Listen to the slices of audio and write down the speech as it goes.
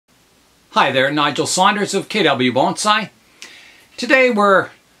Hi there, Nigel Saunders of KW Bonsai. Today we're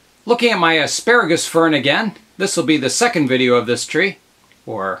looking at my Asparagus Fern again. This will be the second video of this tree,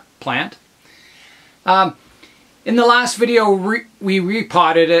 or plant. In the last video we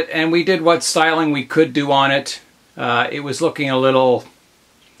repotted it and we did what styling we could do on it. It was looking a little,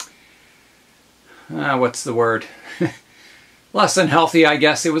 what's the word? Less than healthy, I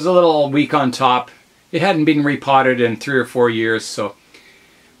guess. It was a little weak on top. It hadn't been repotted in 3 or 4 years, so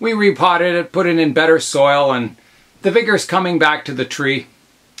we repotted it, put it in better soil, and the vigor's coming back to the tree.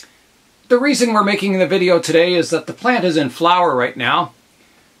 The reason we're making the video today is that the plant is in flower right now.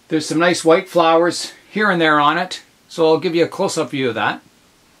 There's some nice white flowers here and there on it, so I'll give you a close-up view of that.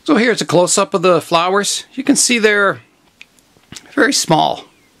 So here's a close-up of the flowers. You can see they're very small.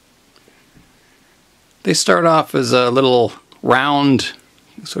 They start off as a little round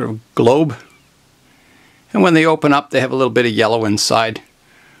sort of globe, and when they open up they have a little bit of yellow inside.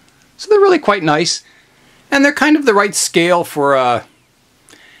 So they're really quite nice, and they're kind of the right scale for a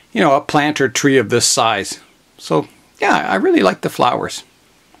plant or tree of this size. So yeah, I really like the flowers.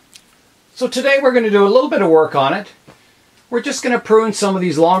 So today we're going to do a little bit of work on it. We're just going to prune some of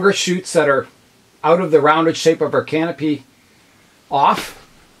these longer shoots that are out of the rounded shape of our canopy off.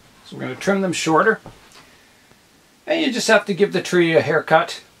 So we're going to trim them shorter. And you just have to give the tree a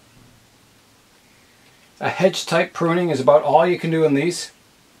haircut. A hedge type pruning is about all you can do in these.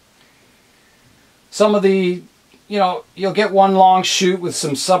 Some of the, you'll get one long shoot with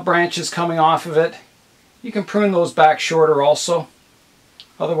some sub branches coming off of it. You can prune those back shorter also.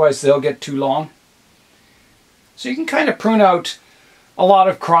 Otherwise they'll get too long. So you can kind of prune out a lot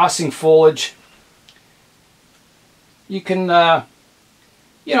of crossing foliage. You can,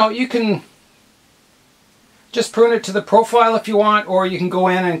 you can just prune it to the profile if you want, or you can go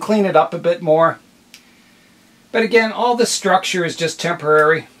in and clean it up a bit more. But again, all this structure is just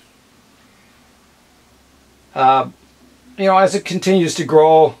temporary. As it continues to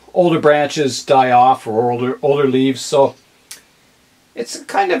grow, older branches die off, or older leaves. So it's a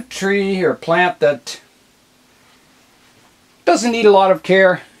kind of tree or plant that doesn't need a lot of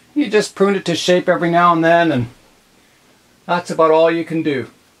care. You just prune it to shape every now and then, and that's about all you can do.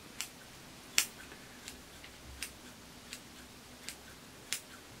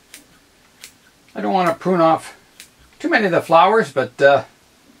 I don't want to prune off too many of the flowers, but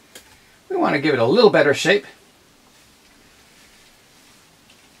we want to give it a little better shape.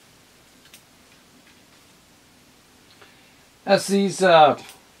 As these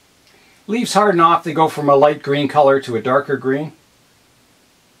leaves harden off, they go from a light green color to a darker green.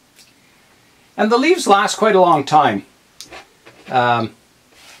 And the leaves last quite a long time. They'll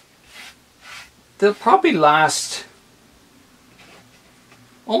probably last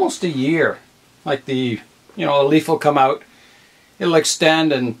almost a year. Like a leaf will come out, it'll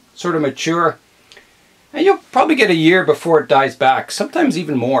extend and sort of mature, and you'll probably get a year before it dies back, sometimes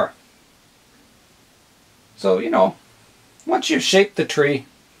even more. So, once you've shaped the tree,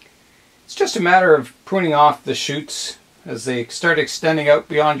 it's just a matter of pruning off the shoots as they start extending out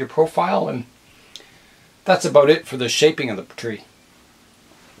beyond your profile, and that's about it for the shaping of the tree.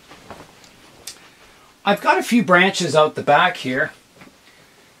 I've got a few branches out the back here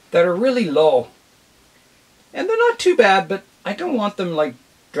that are really low, and they're not too bad, but I don't want them like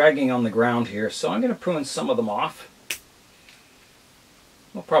dragging on the ground here, so I'm going to prune some of them off.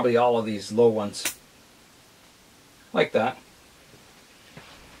 Well, probably all of these low ones, like that.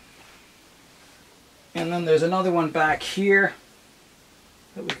 And then there's another one back here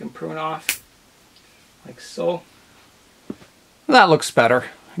that we can prune off, like so. That looks better.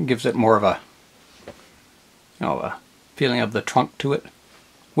 It gives it more of a, a feeling of the trunk to it,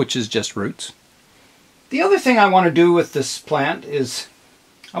 which is just roots. The other thing I want to do with this plant is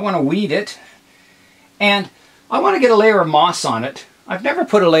I want to weed it, and I want to get a layer of moss on it. I've never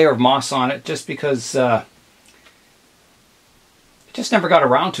put a layer of moss on it just because I just never got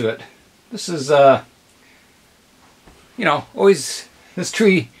around to it. This is, always, this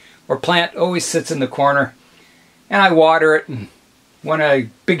tree or plant always sits in the corner, and I water it, and when a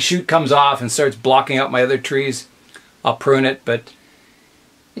big shoot comes off and starts blocking out my other trees, I'll prune it, but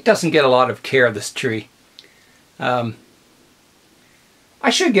it doesn't get a lot of care, this tree. I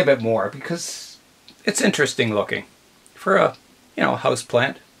should give it more because it's interesting looking for a, house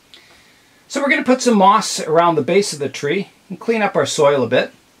plant. So we're going to put some moss around the base of the tree and clean up our soil a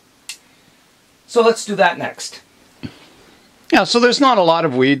bit. So let's do that next. Yeah, so there's not a lot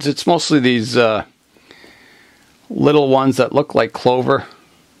of weeds. It's mostly these little ones that look like clover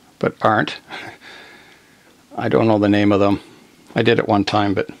but aren't. I don't know the name of them. I did it one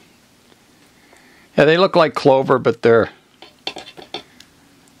time, but yeah, they look like clover, but they're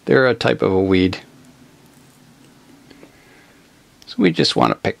They're a type of a weed. So we just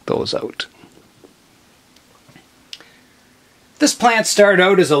want to pick those out. This plant started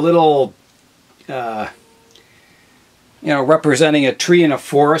out as a little, representing a tree in a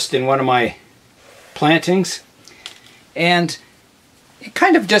forest in one of my plantings. And it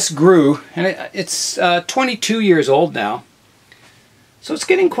kind of just grew, and it's 22 years old now. So it's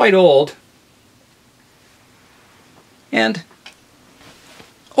getting quite old. And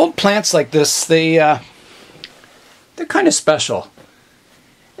old plants like this, they're kind of special.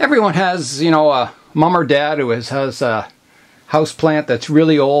 Everyone has, a mom or dad who has a house plant that's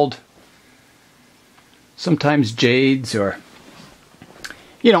really old. Sometimes jades or,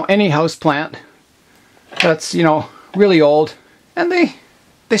 any house plant that's, really old. And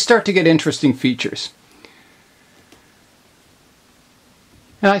they start to get interesting features.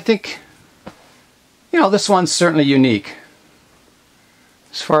 And I think, this one's certainly unique.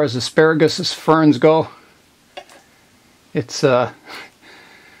 As far as asparagus ferns go, it's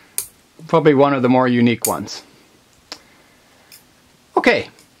probably one of the more unique ones. Okay,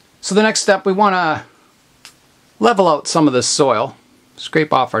 so the next step, we want to level out some of this soil,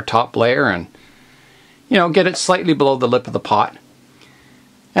 scrape off our top layer and, get it slightly below the lip of the pot.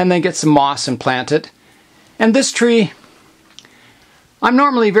 And then get some moss and plant it. And this tree, I'm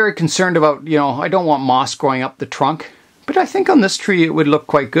normally very concerned about, I don't want moss growing up the trunk. But I think on this tree it would look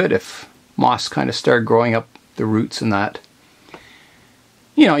quite good if moss kind of started growing up the roots and that.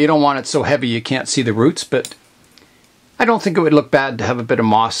 You don't want it so heavy you can't see the roots, but I don't think it would look bad to have a bit of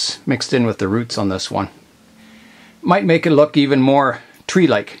moss mixed in with the roots on this one. Might make it look even more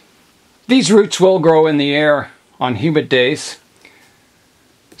tree-like. These roots will grow in the air on humid days.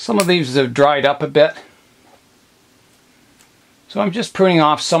 Some of these have dried up a bit. So I'm just pruning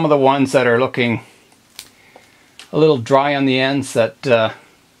off some of the ones that are looking a little dry on the ends that,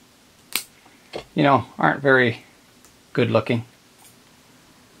 aren't very good looking.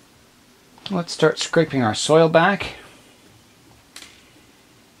 Let's start scraping our soil back.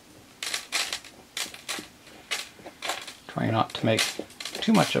 Trying not to make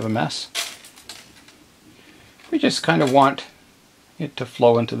too much of a mess. We just kind of want it to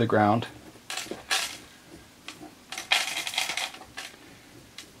flow into the ground.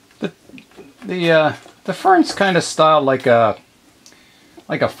 The fern's kind of styled like a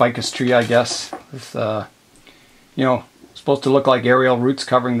ficus tree, I guess. It's supposed to look like aerial roots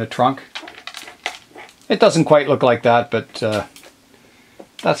covering the trunk. It doesn't quite look like that, but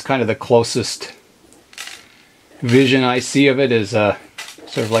that's kind of the closest vision I see of it, is sort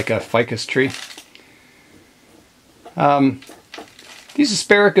of like a ficus tree. These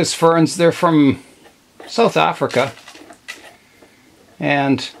asparagus ferns, they're from South Africa,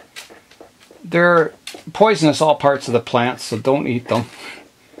 and they're poisonous all parts of the plant, so don't eat them.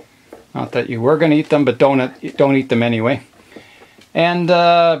 Not that you were going to eat them, but don't eat them anyway. And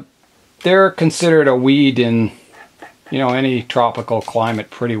they're considered a weed in any tropical climate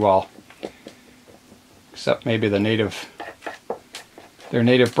pretty well, except maybe their native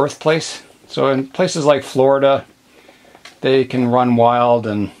birthplace. So in places like Florida, they can run wild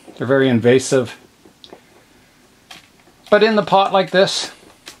and they're very invasive. But in the pot like this,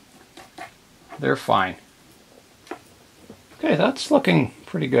 they're fine. Okay, that's looking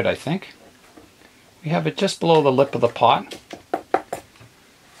pretty good, I think. We have it just below the lip of the pot.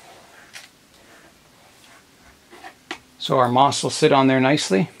 So our moss will sit on there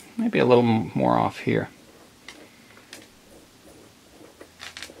nicely. Maybe a little more off here.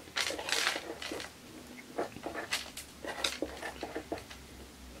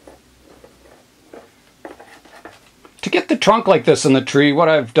 To get the trunk like this in the tree, what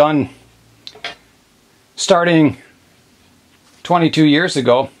I've done starting 22 years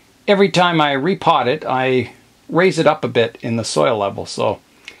ago, every time I repot it, I raise it up a bit in the soil level. So,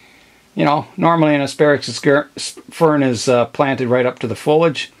 normally an asparagus fern is planted right up to the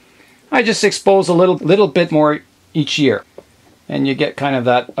foliage. I just expose a little bit more each year. And you get kind of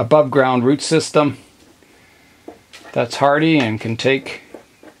that above ground root system that's hardy and can take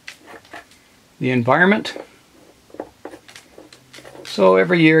the environment. So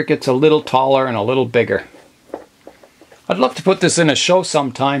every year it gets a little taller and a little bigger. I'd love to put this in a show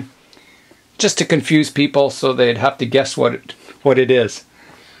sometime, just to confuse people so they'd have to guess what it is.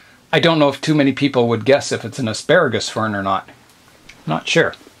 I don't know if too many people would guess if it's an asparagus fern or not. Not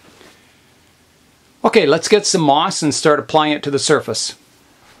sure. Okay, let's get some moss and start applying it to the surface.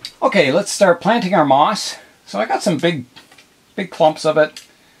 Okay, let's start planting our moss. So I got some big clumps of it.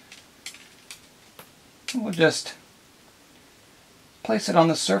 We'll just place it on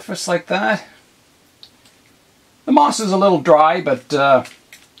the surface like that. The moss is a little dry, but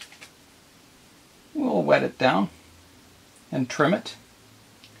We'll wet it down and trim it.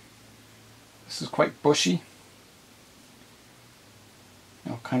 This is quite bushy.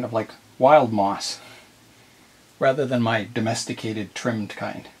 You know, kind of like wild moss, rather than my domesticated trimmed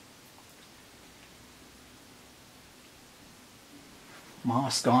kind.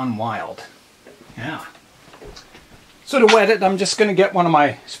 Moss gone wild. Yeah. So to wet it, I'm just going to get one of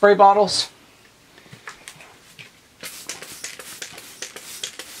my spray bottles.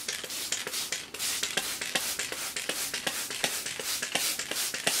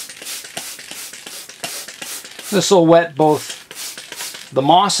 This will wet both the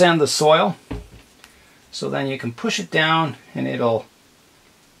moss and the soil. So then you can push it down and it'll,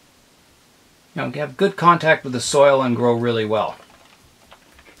 you know, have good contact with the soil and grow really well.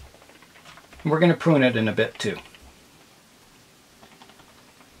 And we're going to prune it in a bit too.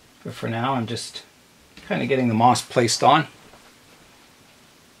 But for now, I'm just kind of getting the moss placed on.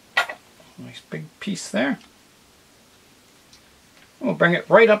 Nice big piece there. We'll bring it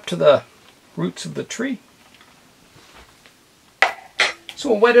right up to the roots of the tree. So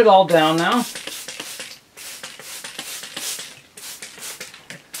we'll wet it all down now.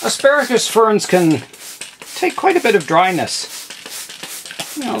 Asparagus ferns can take quite a bit of dryness.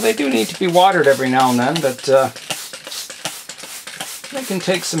 You know, they do need to be watered every now and then, but they can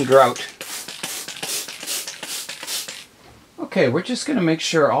take some drought. Okay, we're just going to make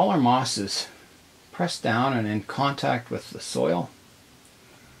sure all our moss is pressed down and in contact with the soil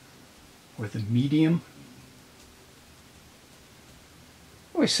or the medium.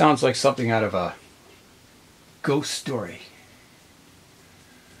 Always sounds like something out of a ghost story.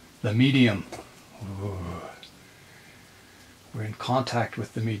 The medium. Ooh. We're in contact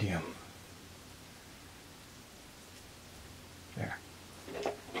with the medium. There.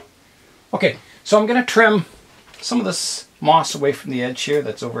 Okay, so I'm going to trim some of this moss away from the edge here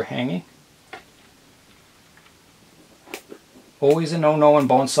that's overhanging. Always a no-no in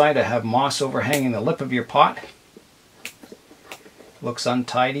bonsai to have moss overhanging the lip of your pot. Looks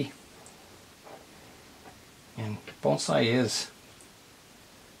untidy. And bonsai is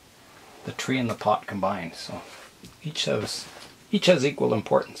the tree and the pot combined, so each has equal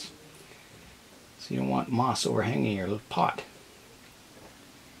importance. So you don't want moss overhanging your little pot.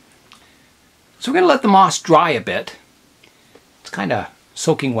 So we're going to let the moss dry a bit. It's kind of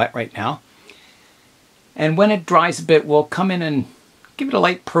soaking wet right now. And when it dries a bit, we'll come in and give it a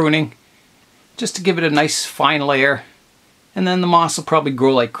light pruning, just to give it a nice fine layer. And then the moss will probably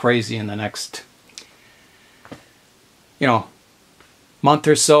grow like crazy in the next, you know, month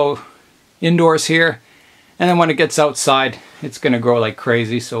or so indoors here. And then when it gets outside, it's going to grow like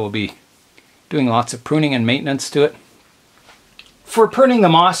crazy. So we'll be doing lots of pruning and maintenance to it. For pruning the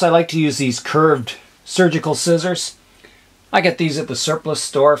moss, I like to use these curved surgical scissors. I get these at the surplus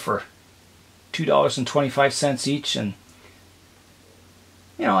store for $2.25 each. And,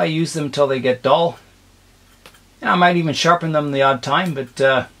 you know, I use them until they get dull. And I might even sharpen them the odd time,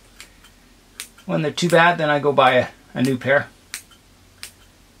 but when they're too bad, then I go buy a new pair.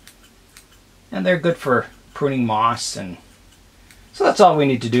 And they're good for pruning moss, and so that's all we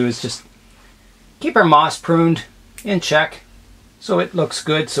need to do is just keep our moss pruned in check so it looks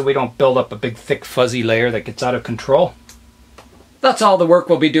good, so we don't build up a big thick fuzzy layer that gets out of control. That's all the work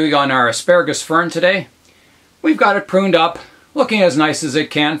we'll be doing on our asparagus fern today. We've got it pruned up, looking as nice as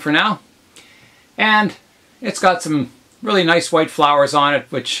it can for now. And it's got some really nice white flowers on it,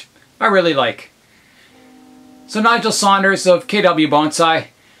 which I really like. So Nigel Saunders of KW Bonsai,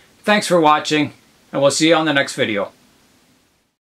 thanks for watching, and we'll see you on the next video.